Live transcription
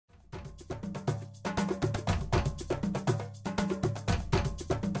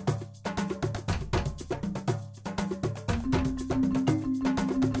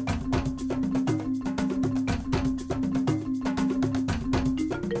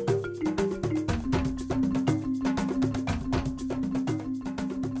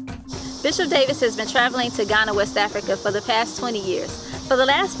Bishop Davis has been traveling to Ghana, West Africa for the past 20 years. For the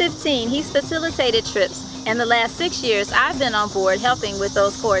last 15, he's facilitated trips, and the last 6 years, I've been on board helping with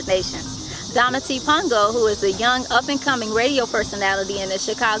those coordinations. Dometi, Pongo, who is a young up-and-coming radio personality in the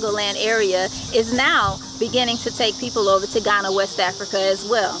Chicagoland area, is now beginning to take people over to Ghana, West Africa as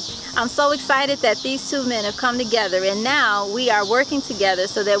well. I'm so excited that these two men have come together, and now we are working together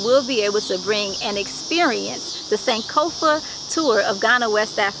so that we'll be able to bring and experience the Sankofa tour of Ghana,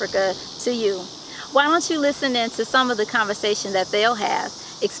 West Africa to you. Why don't you listen in to some of the conversation that they'll have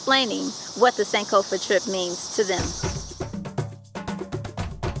explaining what the Sankofa trip means to them.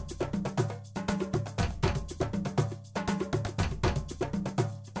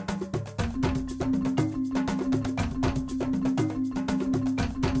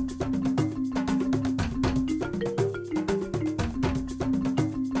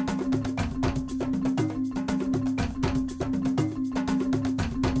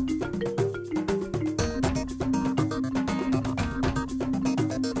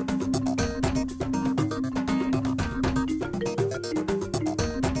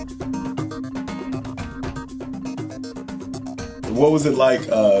 What was it like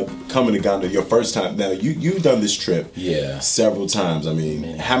coming to Ghana your first time? Now, you've done this trip several times. I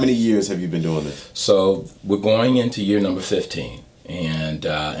mean, how many years have you been doing this? So we're going into year number 15. And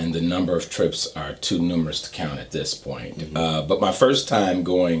the number of trips are too numerous to count at this point. Mm-hmm. But my first time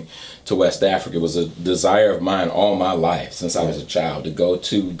going to West Africa was a desire of mine all my life, since I was a child, to go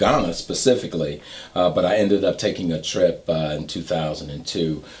to Ghana specifically. But I ended up taking a trip in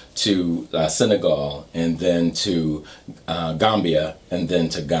 2002 to Senegal, and then to Gambia, and then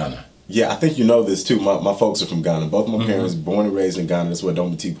to Ghana. Yeah, I think you know this too. My folks are from Ghana. Both my parents born and raised in Ghana. That's where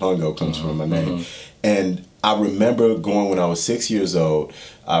Dometi Pongo comes from, my name. And I remember going when I was 6 years old.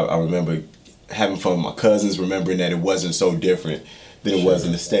 I remember having fun with my cousins, remembering that it wasn't so different than it was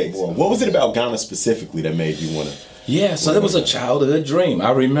in the States. What was it about Ghana specifically that made you want to? Yeah, so that was a childhood dream.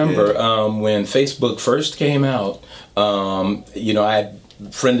 I remember when Facebook first came out, you know, I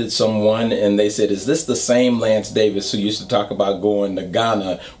friended someone and they said, "Is this the same Lance Davis who used to talk about going to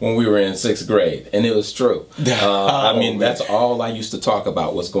Ghana when we were in 6th grade?" And it was true. I mean, that's all I used to talk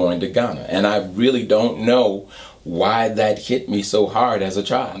about, was going to Ghana. And I really don't know why that hit me so hard as a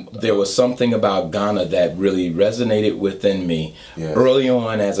child. There was something about Ghana that really resonated within me early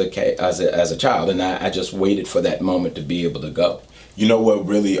on as a child, and I just waited for that moment to be able to go. You know what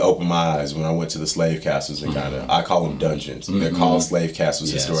really opened my eyes when I went to the slave castles in Ghana? I call them dungeons. They're called slave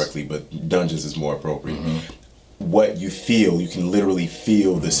castles historically, but dungeons is more appropriate. What you feel, you can literally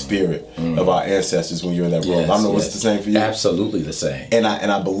feel the spirit of our ancestors when you're in that room. I don't know if it's the same for you. Absolutely the same. And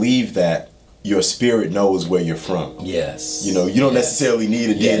I believe that your spirit knows where you're from. Yes. You know, you don't necessarily need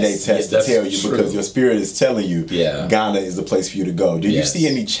a DNA test to tell you, because your spirit is telling you Ghana is the place for you to go. Did you see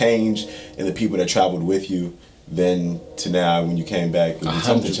any change in the people that traveled with you then to now when you came back? Did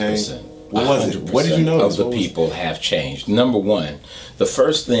something change? What was it? What did you notice? Of the people have changed. Number one, the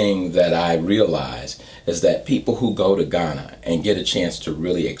first thing that I realized is that people who go to Ghana and get a chance to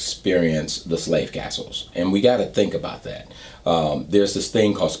really experience the slave castles, and we got to think about that. There's this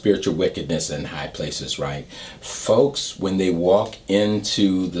thing called spiritual wickedness in high places, right? Folks, when they walk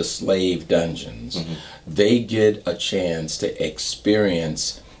into the slave dungeons, they get a chance to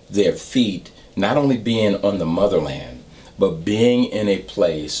experience their feet not only being on the motherland, but being in a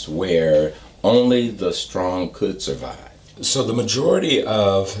place where only the strong could survive. So the majority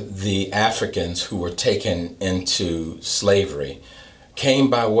of the Africans who were taken into slavery came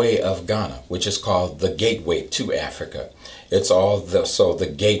by way of Ghana, which is called the gateway to Africa. It's also the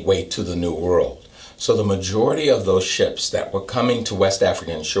gateway to the New World. So the majority of those ships that were coming to West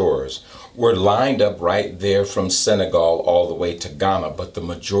African shores were lined up right there from Senegal all the way to Ghana, but the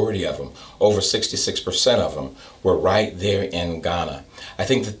majority of them, over 66% of them, were right there in Ghana. I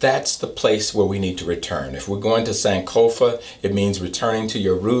think that that's the place where we need to return. If we're going to Sankofa, it means returning to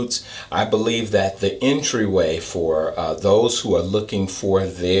your roots. I believe that the entryway for those who are looking for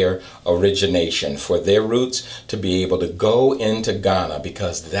their origination, for their roots, to be able to go into Ghana,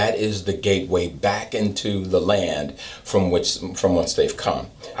 because that is the gateway back into the land from whence they've come.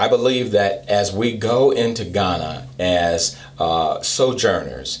 I believe that as we go into Ghana as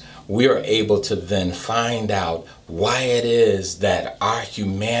sojourners, we are able to then find out why it is that our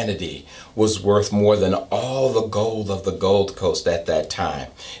humanity was worth more than all the gold of the Gold Coast at that time.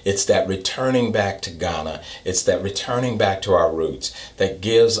 It's that returning back to Ghana, it's that returning back to our roots that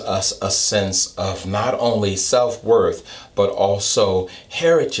gives us a sense of not only self-worth, but also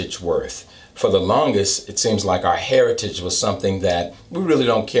heritage worth. For the longest, it seems like our heritage was something that we really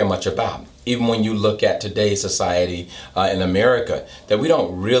don't care much about. even when you look at today's society in America, that we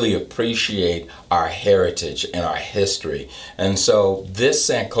don't really appreciate our heritage and our history. And so this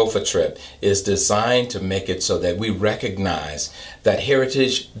Sankofa trip is designed to make it so that we recognize that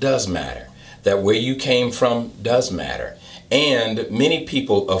heritage does matter, that where you came from does matter. And many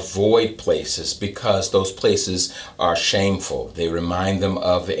people avoid places because those places are shameful. They remind them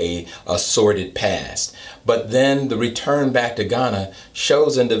of a sordid past. But then the return back to Ghana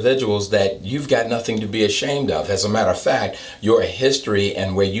shows individuals that you've got nothing to be ashamed of. As a matter of fact, your history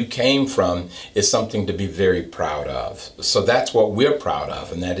and where you came from is something to be very proud of. So that's what we're proud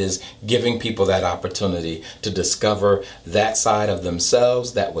of, and that is giving people that opportunity to discover that side of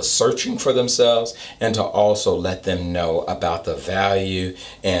themselves that was searching for themselves, and to also let them know about the value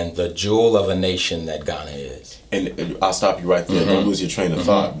and the jewel of a nation that Ghana is. And I'll stop you right there. Don't lose your train of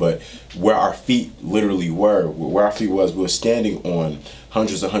thought. But where our feet literally were, where our feet was, we were standing on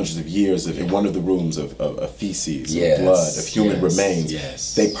hundreds and hundreds of years in one of the rooms of feces, of blood, of human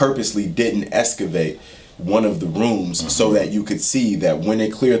remains. They purposely didn't excavate one of the rooms so that you could see that when they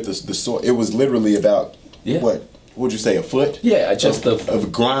cleared the soil, it was literally about, what would you say, a foot? Yeah, just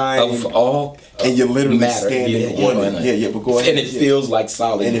of grime. Of all and you're literally standing on it. But go ahead. And it feels like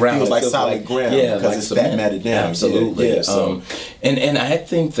solid ground. And it feels like solid ground because like it's cement. that matted down. Absolutely. So. And I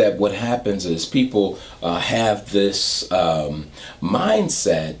think that what happens is people have this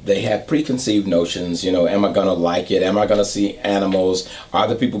mindset. They have preconceived notions. You know, am I going to like it? Am I going to see animals? Are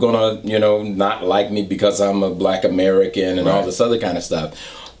the people going to, you know, not like me because I'm a Black American and all this other kind of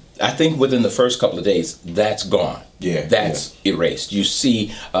stuff? I think within the first couple of days, that's gone. That's erased. You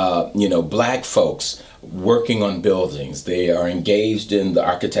see, you know, Black folks working on buildings. They are engaged in the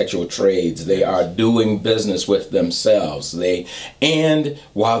architectural trades. They are doing business with themselves. And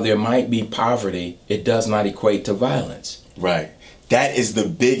while there might be poverty, it does not equate to violence. Right. That is the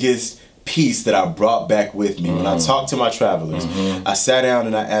biggest piece that I brought back with me. When I talked to my travelers, I sat down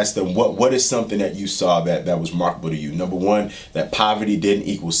and I asked them, what is something that you saw that was remarkable to you? Number one, that poverty didn't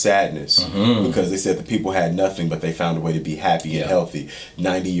equal sadness, because they said the people had nothing, but they found a way to be happy and healthy.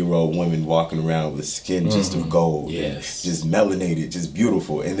 90-year-old women walking around with skin just of gold, just melanated, just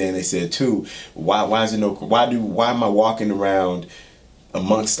beautiful. And then they said, too, why am I walking around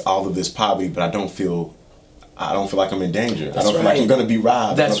amongst all of this poverty, but I don't feel like I'm in danger. I don't feel like I'm going to be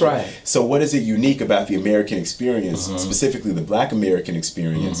robbed. That's right. So what is it unique about the American experience, specifically the Black American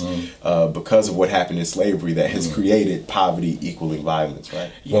experience, because of what happened in slavery that has created poverty equaling violence,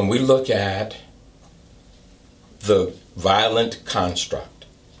 right? When we look at the violent construct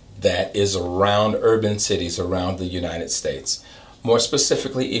that is around urban cities around the United States, more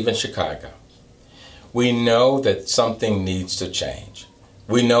specifically even Chicago, we know that something needs to change.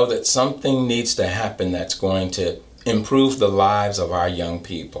 We know that something needs to happen that's going to improve the lives of our young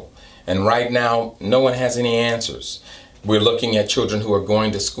people. And right now, no one has any answers. We're looking at children who are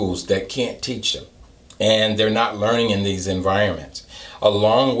going to schools that can't teach them, and they're not learning in these environments.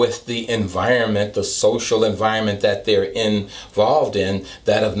 Along with the environment, the social environment that they're involved in,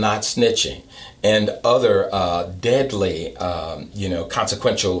 that of not snitching and other deadly,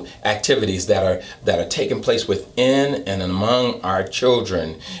 consequential activities that are taking place within and among our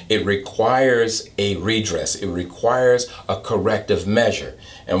children, it requires a redress. It requires a corrective measure.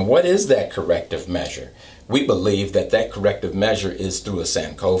 And what is that corrective measure? We believe that corrective measure is through a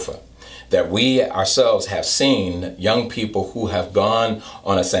Sankofa. That we ourselves have seen young people who have gone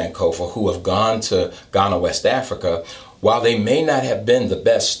on a Sankofa, who have gone to Ghana, West Africa, while they may not have been the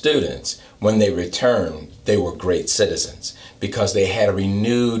best students, when they returned, they were great citizens because they had a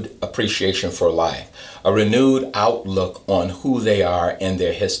renewed appreciation for life, a renewed outlook on who they are and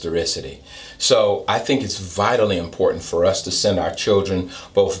their historicity. So I think it's vitally important for us to send our children,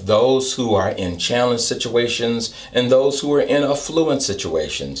 both those who are in challenged situations and those who are in affluent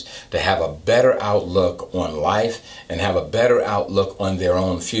situations, to have a better outlook on life and have a better outlook on their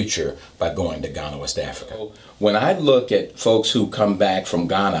own future by going to Ghana, West Africa. When I look at folks who come back from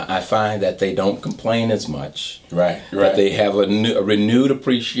Ghana, I find that they don't complain as much. Right. That they have a renewed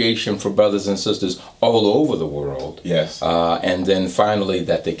appreciation for brothers and sisters all over the world. Yes. And then finally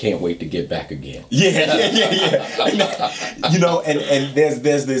that they can't wait to get back again. Yeah. You know, and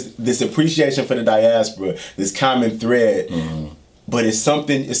there's this appreciation for the diaspora, this common thread. But it's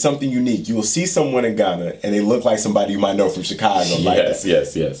something unique. You will see someone in Ghana and they look like somebody you might know from Chicago. Yes.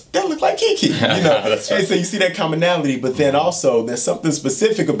 They look like Kiki. You know? That's right. And so you see that commonality, but then also there's something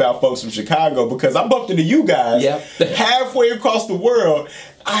specific about folks from Chicago, because I bumped into you guys halfway across the world.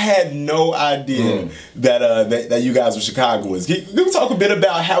 I had no idea that you guys were Chicagoans. Can we talk a bit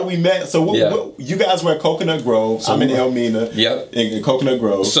about how we met? So you guys were at Coconut Grove. So I'm in Elmina. Yep. In Coconut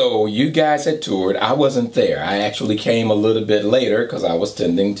Grove. So you guys had toured. I wasn't there. I actually came a little bit later because I was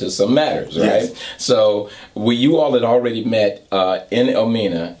tending to some matters, right? Yes. So you all had already met in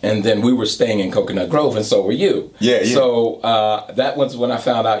Elmina, and then we were staying in Coconut Grove, and so were you. Yeah. So that was when I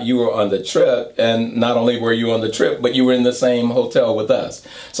found out you were on the trip, and not only were you on the trip, but you were in the same hotel with us.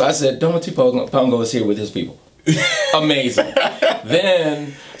 So I said, Dometi Pongo is here with his people. Amazing.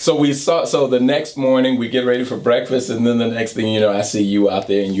 Then, so the next morning we get ready for breakfast, and then the next thing you know, I see you out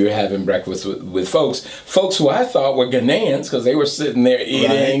there and you're having breakfast with folks who I thought were Ghanaians, because they were sitting there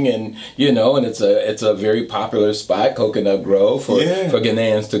eating, and and it's a very popular spot, Coconut Grove, for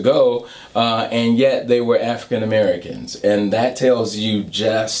Ghanaians to go, and yet they were African Americans, and that tells you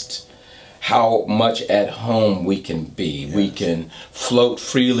just how much at home we can be. Yes. We can float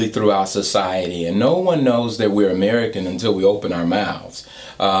freely throughout society, and no one knows that we're American until we open our mouths.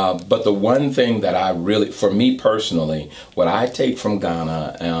 But the one thing that I really, for me personally, what I take from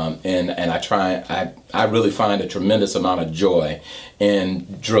Ghana, and I really find a tremendous amount of joy in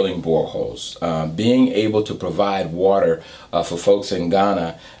drilling boreholes. Being able to provide water for folks in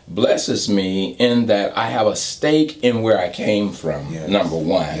Ghana blesses me in that I have a stake in where I came from, number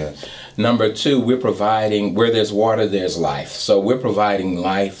one. Yes. Number two, we're providing, where there's water, there's life. So we're providing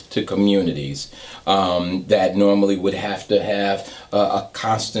life to communities that normally would have to have a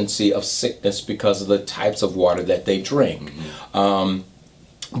constancy of sickness because of the types of water that they drink.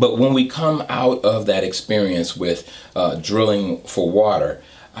 But when we come out of that experience with drilling for water,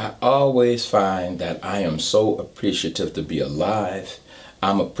 I always find that I am so appreciative to be alive.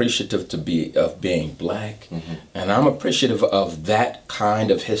 I'm appreciative of being black, and I'm appreciative of that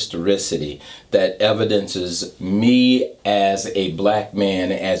kind of historicity that evidences me as a black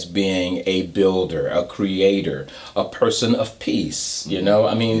man as being a builder, a creator, a person of peace.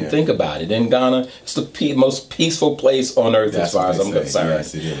 I mean, think about it. In Ghana, it's the most peaceful place on earth, as far as I'm concerned.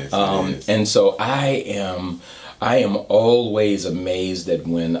 Yes, it is. And so I am always amazed that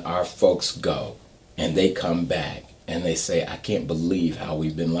when our folks go and they come back, and they say, I can't believe how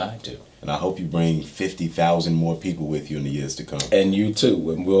we've been lied to. And I hope you bring 50,000 more people with you in the years to come. And you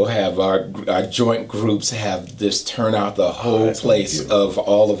too. And we'll have our joint groups have this turn out the whole place of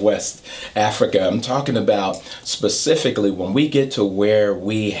all of West Africa. I'm talking about specifically when we get to where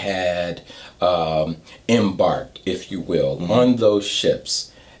we had embarked, if you will, on those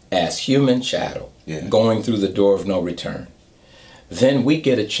ships as human chattel, going through the door of no return. Then we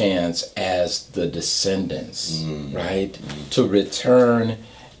get a chance as the descendants, right, to return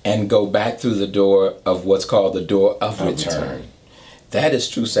and go back through the door of what's called the door of return. That is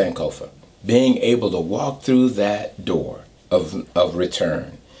true Sankofa. Being able to walk through that door of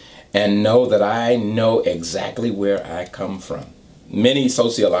return and know that I know exactly where I come from. Many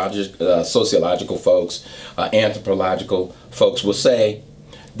sociological folks, anthropological folks will say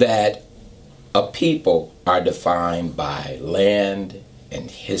that a people are defined by land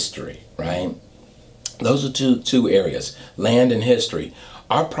and history, right? Those are two areas, land and history.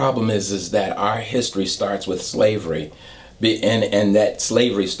 Our problem is that our history starts with slavery, and that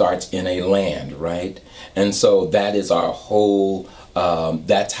slavery starts in a land, right? And so that is our whole,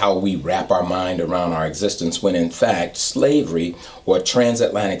 that's how we wrap our mind around our existence, when in fact slavery or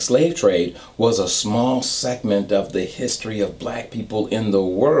transatlantic slave trade was a small segment of the history of black people in the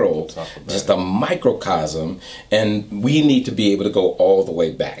world, just a microcosm, and we need to be able to go all the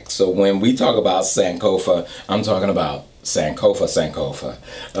way back. So when we talk about Sankofa, I'm talking about Sankofa,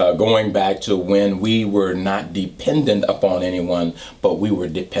 going back to when we were not dependent upon anyone, but we were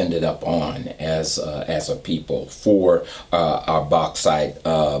dependent upon as a people for our bauxite,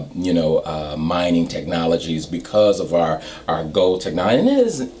 mining technologies, because of our gold technology.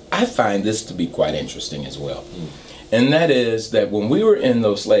 And I find this to be quite interesting as well. And that is that when we were in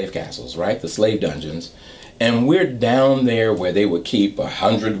those slave castles, right, the slave dungeons, and we're down there where they would keep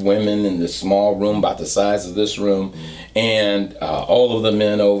 100 women in this small room about the size of this room, and all of the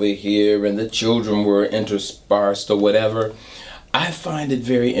men over here, and the children were interspersed or whatever. I find it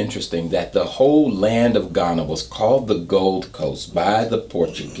very interesting that the whole land of Ghana was called the Gold Coast by the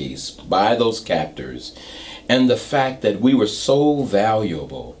Portuguese, by those captors, and the fact that we were so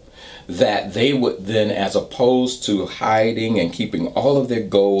valuable that they would then, as opposed to hiding and keeping all of their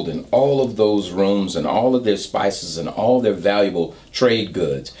gold in all of those rooms and all of their spices and all their valuable trade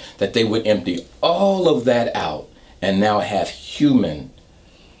goods, that they would empty all of that out and now have human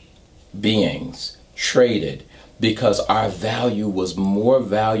beings traded, because our value was more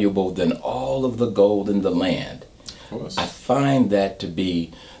valuable than all of the gold in the land. course. I find that to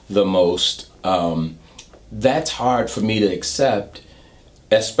be the most, that's hard for me to accept,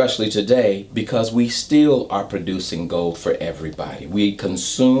 especially today, because we still are producing gold for everybody. We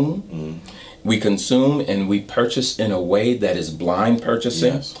consume, and we purchase in a way that is blind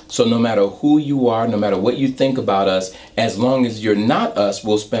purchasing. Yes. So no matter who you are, no matter what you think about us, as long as you're not us,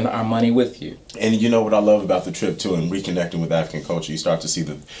 we'll spend our money with you. And you know what I love about the trip too, and reconnecting with African culture, you start to see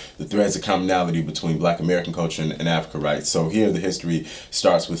the threads of commonality between Black American culture and Africa, right? So here the history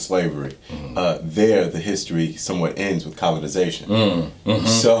starts with slavery. There the history somewhat ends with colonization.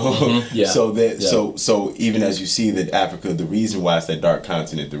 So even as you see that Africa, the reason why it's that dark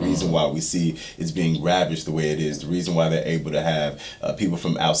continent, the reason why we see it's being ravaged the way it is, the reason why they're able to have people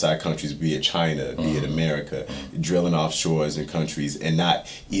from outside countries, be it China, be it America, drilling offshores in countries and not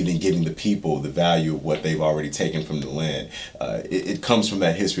even giving the people the value of what they've already taken from the land. It comes from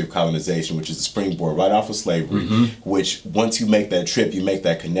that history of colonization, which is the springboard right off of slavery, which once you make that trip, you make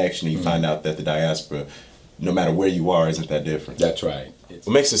that connection, and you find out that the diaspora, no matter where you are, isn't that different. That's right. What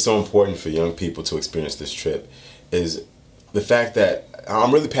makes it so important for young people to experience this trip is the fact that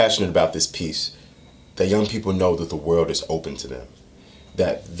I'm really passionate about this piece, that young people know that the world is open to them,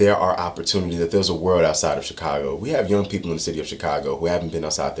 that there are opportunities, that there's a world outside of Chicago. We have young people in the city of Chicago who haven't been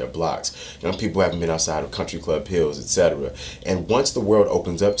outside their blocks, young people who haven't been outside of Country Club Hills, etc. And once the world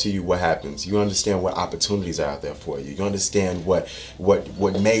opens up to you, what happens? You understand what opportunities are out there for you. You understand what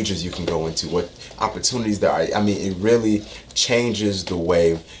majors you can go into, what opportunities there are. I mean, it really changes the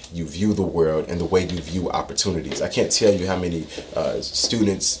way you view the world and the way you view opportunities. I can't tell you how many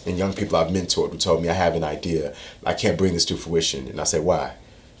students and young people I've mentored who told me, I have an idea, I can't bring this to fruition. And I say, why?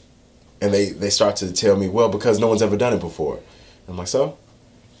 And they start to tell me, well, because no one's ever done it before. I'm like, so?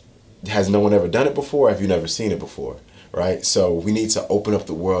 Has no one ever done it before? Have you never seen it before? Right? So we need to open up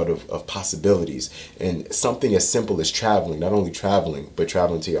the world of possibilities. And something as simple as traveling, not only traveling, but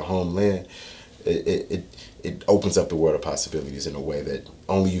traveling to your homeland, it opens up the world of possibilities in a way that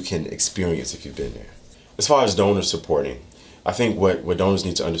only you can experience if you've been there. As far as donors supporting, I think what donors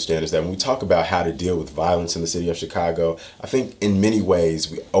need to understand is that when we talk about how to deal with violence in the city of Chicago, I think in many ways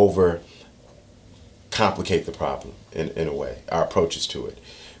we overcomplicate the problem in a way, our approaches to it.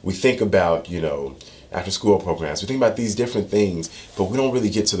 We think about, after school programs, we think about these different things, but we don't really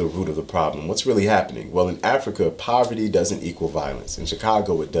get to the root of the problem. What's really happening? Well, in Africa, poverty doesn't equal violence. In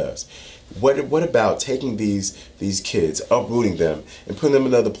Chicago, it does. What about taking these kids, uprooting them, and putting them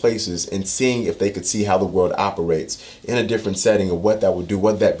in other places and seeing if they could see how the world operates in a different setting, and what that would do,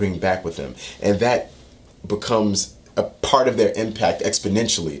 what that bring back with them. And that becomes a part of their impact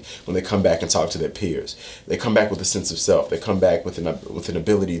exponentially when they come back and talk to their peers. They come back with a sense of self. They come back with an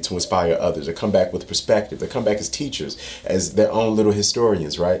ability to inspire others. They come back with perspective. They come back as teachers, as their own little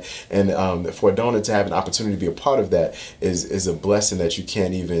historians, right? And for a donor to have an opportunity to be a part of that is a blessing that you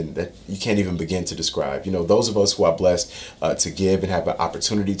can't even begin to describe. Those of us who are blessed to give and have an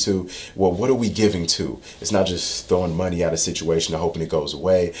opportunity to, well, what are we giving to? It's not just throwing money at a situation and hoping it goes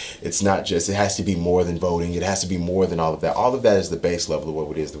away. It's not just, it has to be more than voting. It has to be more than all of that. All of that is the base level of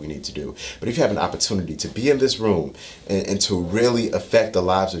what it is that we need to do. But if you have an opportunity to be in this room and to really affect the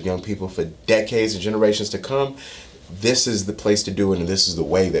lives of young people for decades and generations to come, this is the place to do it, and this is the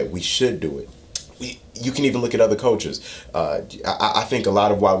way that we should do it. You can even look at other cultures. I think a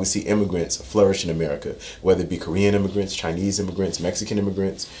lot of why we see immigrants flourish in America, whether it be Korean immigrants, Chinese immigrants, Mexican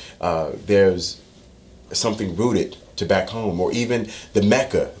immigrants, there's something rooted to back home, or even the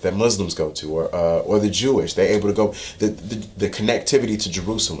Mecca that Muslims go to, or the Jewish, they're able to go, the connectivity to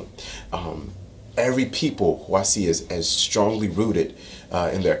Jerusalem. Every people who I see as strongly rooted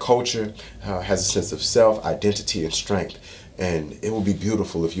in their culture has a sense of self, identity, and strength. And it will be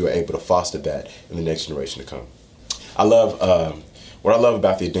beautiful if you are able to foster that in the next generation to come. I love, what I love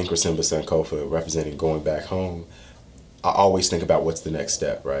about the Adinkra Simba Sankofa representing going back home, I always think about what's the next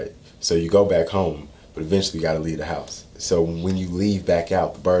step, right? So you go back home, but eventually you got to leave the house. So when you leave back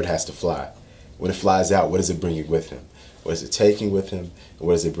out, the bird has to fly. When it flies out, what is it bringing with him? What is it taking with him? And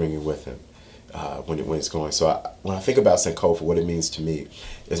what is it bringing with him when it's going? So when I think about Sankofa, what it means to me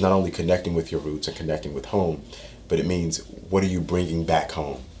is not only connecting with your roots and connecting with home, but it means, what are you bringing back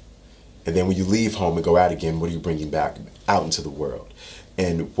home? And then when you leave home and go out again, what are you bringing back out into the world?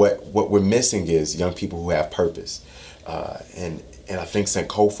 And what we're missing is young people who have purpose. And I think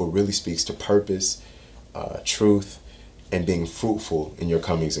Sankofa really speaks to purpose, truth, and being fruitful in your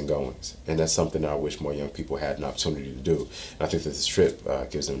comings and goings. And that's something I wish more young people had an opportunity to do. And I think that this trip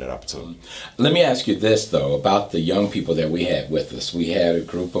gives them that opportunity. Let me ask you this, though, about the young people that we had with us. We had a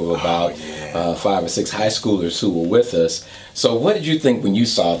group of about 5 or 6 high schoolers who were with us. So what did you think when you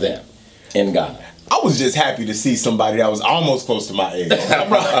saw them in Ghana? I was just happy to see somebody that was almost close to my age. I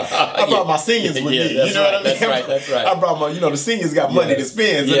brought my seniors with me. You know what I mean? That's right. I brought my, the seniors got money to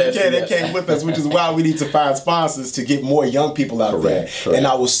spend, so they came with us, which is why we need to find sponsors to get more young people out there. And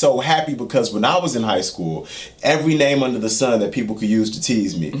I was so happy because when I was in high school, every name under the sun that people could use to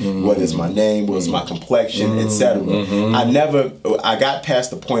tease me, whether it's my name, whether it's my complexion, etc. I got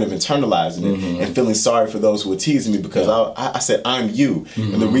past the point of internalizing it and feeling sorry for those who were teasing me because I said, I'm you.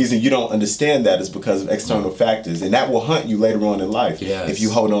 And the reason you don't understand that is because of external factors. And that will hunt you later on in life if you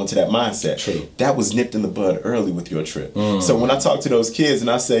hold on to that mindset. True. That was nipped in the bud early with your trip. So when I talk to those kids and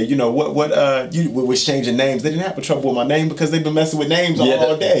I say, we're exchanging names, they didn't have trouble with my name because they've been messing with names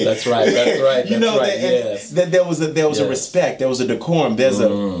all day. That's right. There was a respect, there was a decorum, there's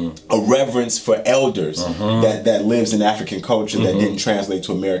a reverence for elders that lives in African culture that didn't translate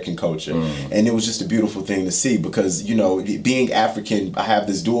to American culture. And it was just a beautiful thing to see because, being African, I have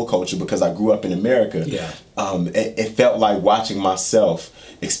this dual culture because I grew up in America. It felt like watching myself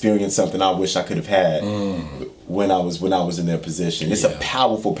experience something I wish I could have had when I was in their position. It's a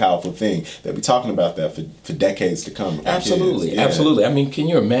powerful, powerful thing. They'll be talking about that for decades to come. Absolutely, absolutely. I mean, can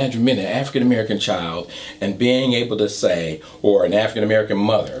you imagine being an African American child and being able to say, or an African American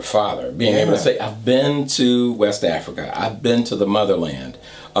mother or father, being able to say, I've been to West Africa, I've been to the motherland.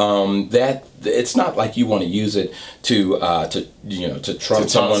 That it's not like you want to use it to trump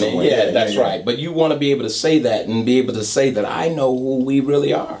someone. That's right. But you want to be able to say that and be able to say that I know who we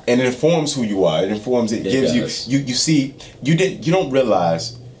really are. And it informs who you are. It informs. It gives you. You see. You don't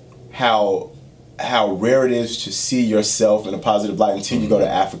realize how rare it is to see yourself in a positive light until you go to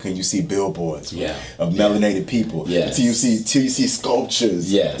Africa and you see billboards of melanated people. Until you see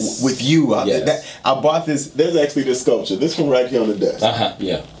sculptures with you. I bought this. There's actually this sculpture. This one right here on the desk.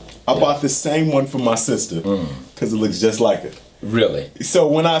 I bought the same one for my sister because it looks just like it. Really? So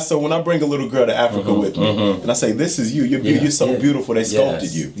when I bring a little girl to Africa with me and I say, this is you. You're so beautiful. They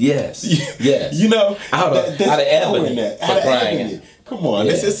sculpted you. Yes. Out of ebony. Come on,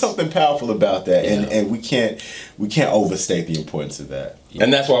 there's something powerful about that, and we can't overstate the importance of that.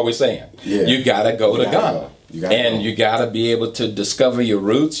 And that's why we're saying you gotta go to Ghana. You gotta be able to discover your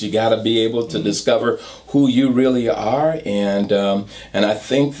roots. You gotta be able to discover who you really are, and I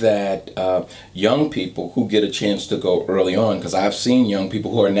think that young people who get a chance to go early on, because I've seen young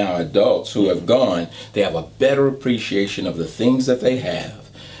people who are now adults who have gone, they have a better appreciation of the things that they have.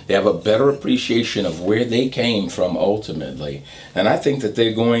 They have a better appreciation of where they came from ultimately. And I think that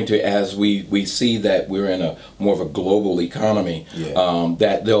they're going to, as we see that we're in a more of a global economy,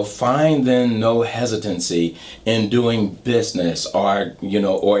 that they'll find then no hesitancy in doing business or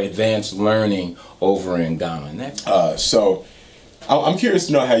advanced learning over in Ghana. And that's so I'm curious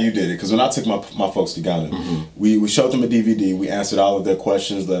to know how you did it, because when I took my folks to Ghana, we showed them a DVD. We answered all of their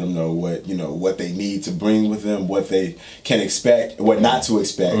questions, let them know what they need to bring with them, what they can expect, what not to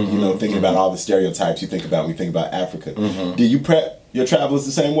expect. Thinking about all the stereotypes you think about when you think about Africa. Did you prep your travelers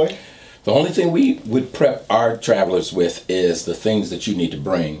the same way? The only thing we would prep our travelers with is the things that you need to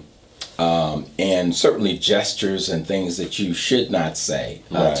bring. And certainly gestures and things that you should not say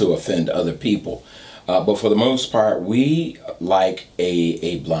to offend other people. But for the most part, we like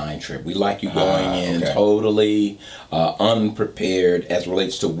a blind trip. We like you going in totally unprepared as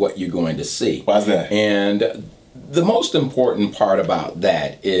relates to what you're going to see. Why's that? And the most important part about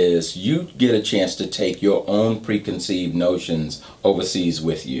that is you get a chance to take your own preconceived notions overseas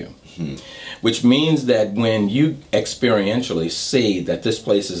with you. Which means that when you experientially see that this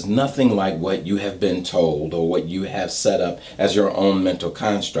place is nothing like what you have been told or what you have set up as your own mental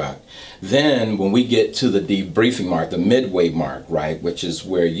construct, then when we get to the debriefing mark, the midway mark, right, which is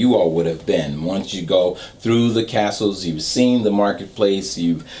where you all would have been, once you go through the castles, you've seen the marketplace,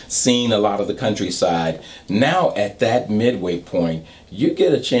 you've seen a lot of the countryside, now at that midway point, you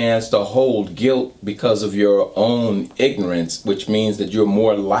get a chance to hold guilt because of your own ignorance, which means that you're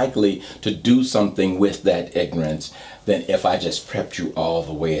more likely to do something with that ignorance than if I just prepped you all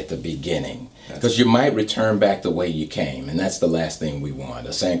the way at the beginning. Because you might return back the way you came, and that's the last thing we want.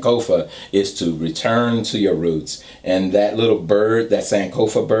 A Sankofa is to return to your roots, and that little bird, that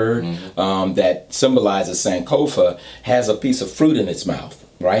Sankofa bird, that symbolizes Sankofa, has a piece of fruit in its mouth.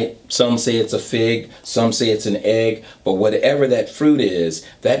 Right? Some say it's a fig, some say it's an egg, but whatever that fruit is,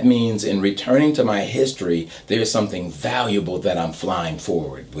 that means in returning to my history, there's something valuable that I'm flying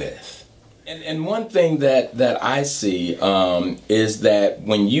forward with. And one thing that I see is that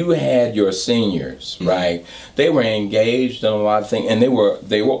when you had your seniors, right, they were engaged in a lot of things, and they were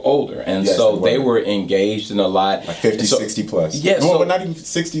older, and yes, so they were engaged in a lot. Like 50, 60 plus. Yeah, well, so, not even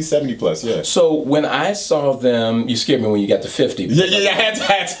 60, 70 plus, yeah. So when I saw them, you scared me when you got to 50. Yeah, I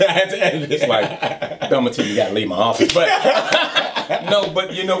had to end it. It's like, Dometi, you got to leave my office. But no,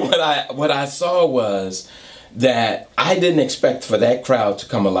 but you know what I saw was that I didn't expect for that crowd to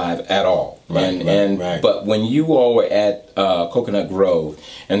come alive at all. Right. But when you all were at Coconut Grove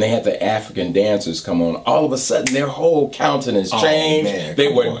and they had the African dancers come on, all of a sudden their whole countenance changed. Man,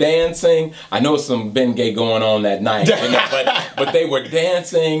 they were dancing. I know some Bengay going on that night, you know, but they were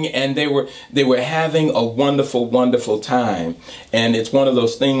dancing, and they were having a wonderful, wonderful time. And it's one of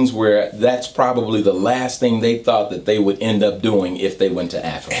those things where that's probably the last thing they thought that they would end up doing if they went to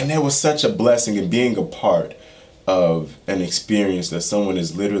Africa. And there was such a blessing in being a part of an experience that someone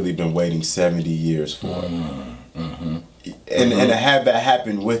has literally been waiting 70 years for. And to have that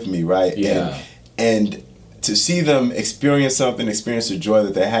happen with me, right? Yeah. And to see them experience the joy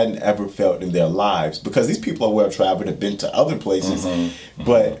that they hadn't ever felt in their lives, because these people are well-traveled, have been to other places,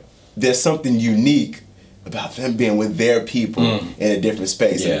 but there's something unique about them being with their people in a different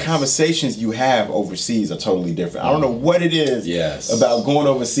space. Yes. And the conversations you have overseas are totally different. I don't know what it is about going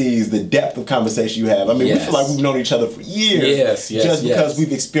overseas, the depth of conversation you have. I mean, we feel like we've known each other for years just because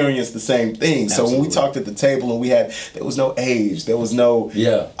we've experienced the same thing. So when we talked at the table and there was no age, there was no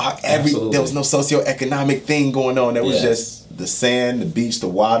there was no socioeconomic thing going on. There was just the sand, the beach, the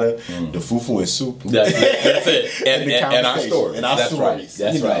water, the fufu and soup. That's it. And our stories. And our stories. Right.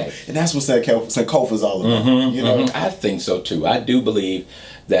 That's right. And that's what Sankofa is all about. You know? I think so too. I do believe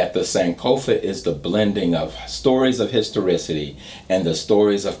that the Sankofa is the blending of stories of historicity and the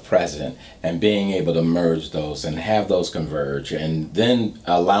stories of present, and being able to merge those and have those converge, and then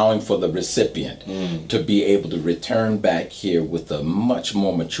allowing for the recipient to be able to return back here with a much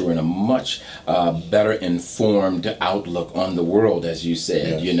more mature and a much better informed outlook on the world, as you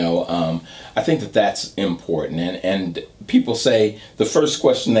said. You know, I think that that's important. And people say the first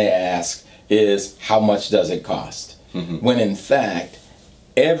question they ask is, how much does it cost? When in fact,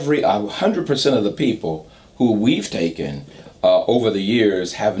 100% of the people who we've taken over the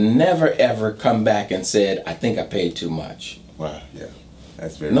years have never ever come back and said, I think I paid too much. Wow, yeah.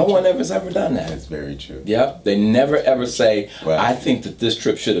 That's very No true. one has ever done that. That's very true. Yep. They never ever say, I think that this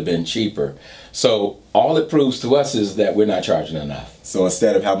trip should have been cheaper. So all it proves to us is that we're not charging enough. So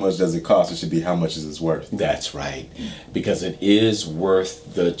instead of how much does it cost, it should be how much is it worth. That's right. Because it is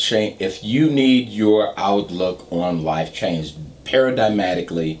worth the change. If you need your outlook on life changed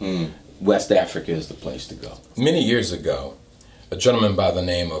paradigmatically, West Africa is the place to go. Many years ago, a gentleman by the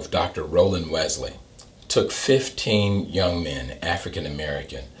name of Dr. Roland Wesley took 15 young men, African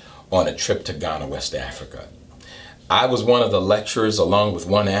American, on a trip to Ghana, West Africa. I was one of the lecturers along with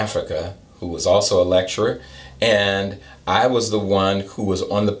One Africa, who was also a lecturer, and I was the one who was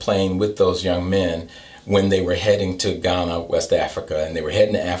on the plane with those young men when they were heading to Ghana, West Africa, and they were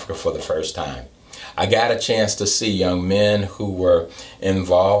heading to Africa for the first time. I got a chance to see young men who were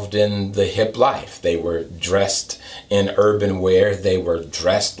involved in the hip life. They were dressed in urban wear. They were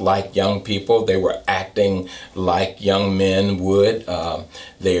dressed like young people. They were acting like young men would.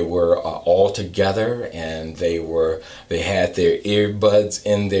 They were all together, and they had their earbuds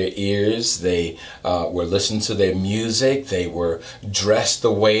in their ears. They were listening to their music. They were dressed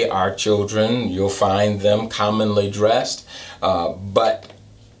the way our children, you'll find them commonly dressed. But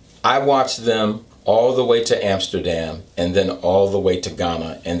I watched them all the way to Amsterdam and then all the way to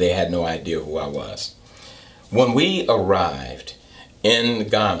Ghana, and they had no idea who I was. When we arrived in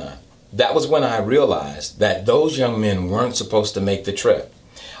Ghana, that was when I realized that those young men weren't supposed to make the trip.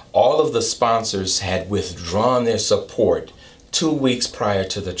 All of the sponsors had withdrawn their support 2 weeks prior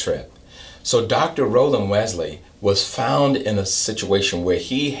to the trip. So Dr. Roland Wesley was found in a situation where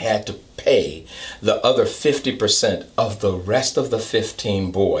he had to pay the other 50% of the rest of the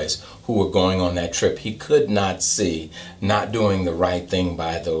 15 boys who were going on that trip. He could not see not doing the right thing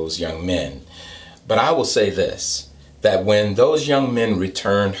by those young men. But I will say this, that when those young men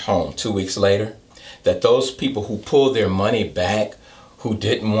returned home 2 weeks later, that those people who pulled their money back, who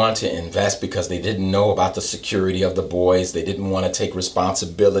didn't want to invest because they didn't know about the security of the boys, they didn't want to take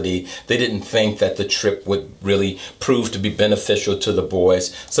responsibility, they didn't think that the trip would really prove to be beneficial to the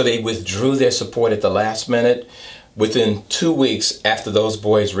boys, so they withdrew their support at the last minute. Within 2 weeks after those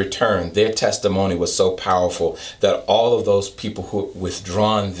boys returned, their testimony was so powerful that all of those people who had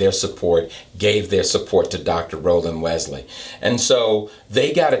withdrawn their support gave their support to Dr. Roland Wesley. And so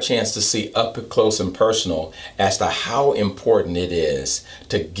they got a chance to see up close and personal as to how important it is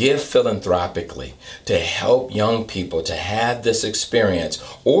to give philanthropically, to help young people to have this experience,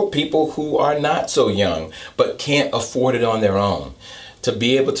 or people who are not so young but can't afford it on their own, to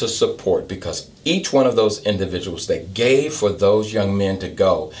be able to support, because each one of those individuals that gave for those young men to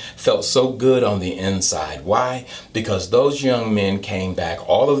go felt so good on the inside. Why? Because those young men came back.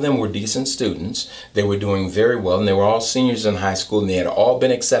 All of them were decent students. They were doing very well, and they were all seniors in high school, and they had all been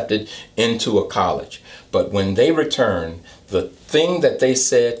accepted into a college. But when they returned, the thing that they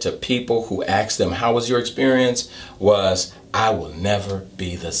said to people who asked them, "How was your experience?" was, "I will never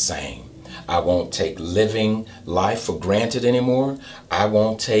be the same. I won't take living life for granted anymore. I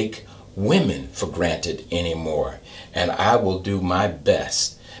won't take women for granted anymore. And I will do my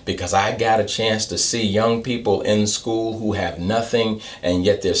best, because I got a chance to see young people in school who have nothing and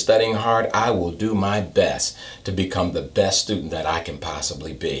yet they're studying hard. I will do my best to become the best student that I can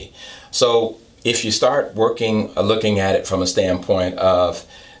possibly be." So if you start looking at it from a standpoint of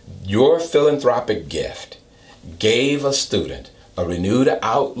your philanthropic gift gave a student a renewed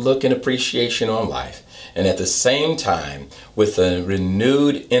outlook and appreciation on life, and at the same time with a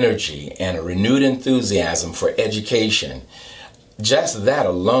renewed energy and a renewed enthusiasm for education, just that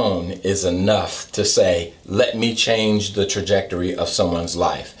alone is enough to say, let me change the trajectory of someone's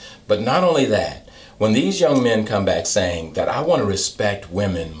life. But not only that, when these young men come back saying that I want to respect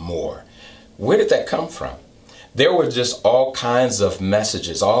women more, where did that come from? There were just all kinds of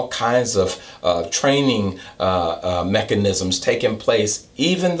messages, all kinds of training mechanisms taking place,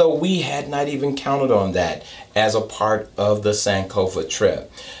 even though we had not even counted on that as a part of the Sankofa trip.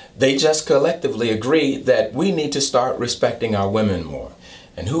 They just collectively agreed that we need to start respecting our women more.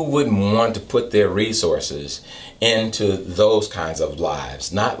 And who wouldn't want to put their resources into those kinds of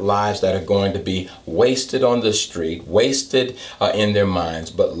lives? Not lives that are going to be wasted on the street, wasted in their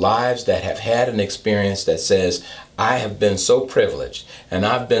minds, but lives that have had an experience that says, I have been so privileged and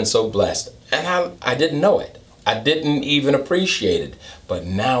I've been so blessed, and I didn't know it. I didn't even appreciate it, but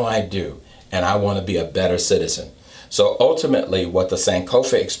now I do, and I want to be a better citizen. So ultimately what the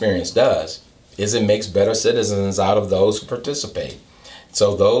Sankofa experience does is it makes better citizens out of those who participate.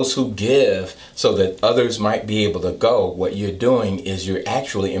 So those who give so that others might be able to go, what you're doing is you're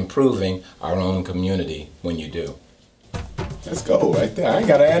actually improving our own community when you do. Let's go right there. I ain't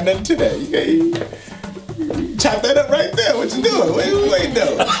got to add nothing to that. You chop that up right there. What you doing? What you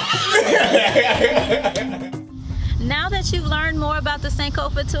doing? Now that you've learned more about the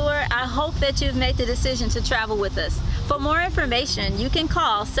Sankofa tour, I hope that you've made the decision to travel with us. For more information, you can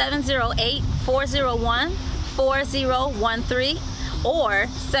call 708-401-4013 or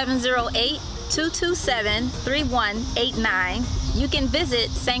 708-227-3189. You can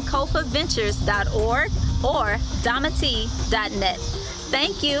visit sankofaventures.org or dometi.net.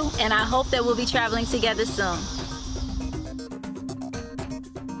 Thank you, and I hope that we'll be traveling together soon.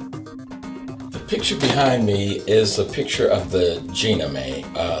 The picture behind me is a picture of the Jiname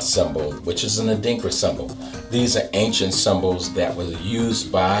symbol, which is an Adinkra symbol. These are ancient symbols that were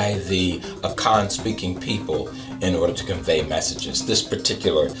used by the Akan-speaking people in order to convey messages. This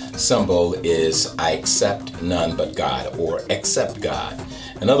particular symbol is I accept none but God, or accept God.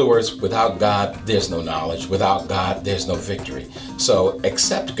 In other words, without God, there's no knowledge. Without God, there's no victory. So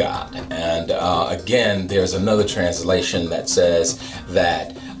accept God. And again, there's another translation that says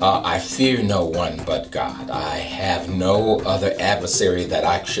that I fear no one but God. I have no other adversary that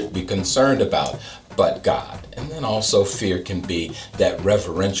I should be concerned about but God. And then also fear can be that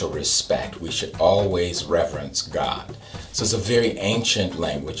reverential respect. We should always reverence God. So it's a very ancient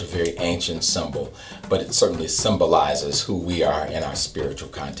language, a very ancient symbol, but it certainly symbolizes who we are in our spiritual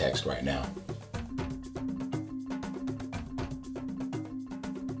context right now.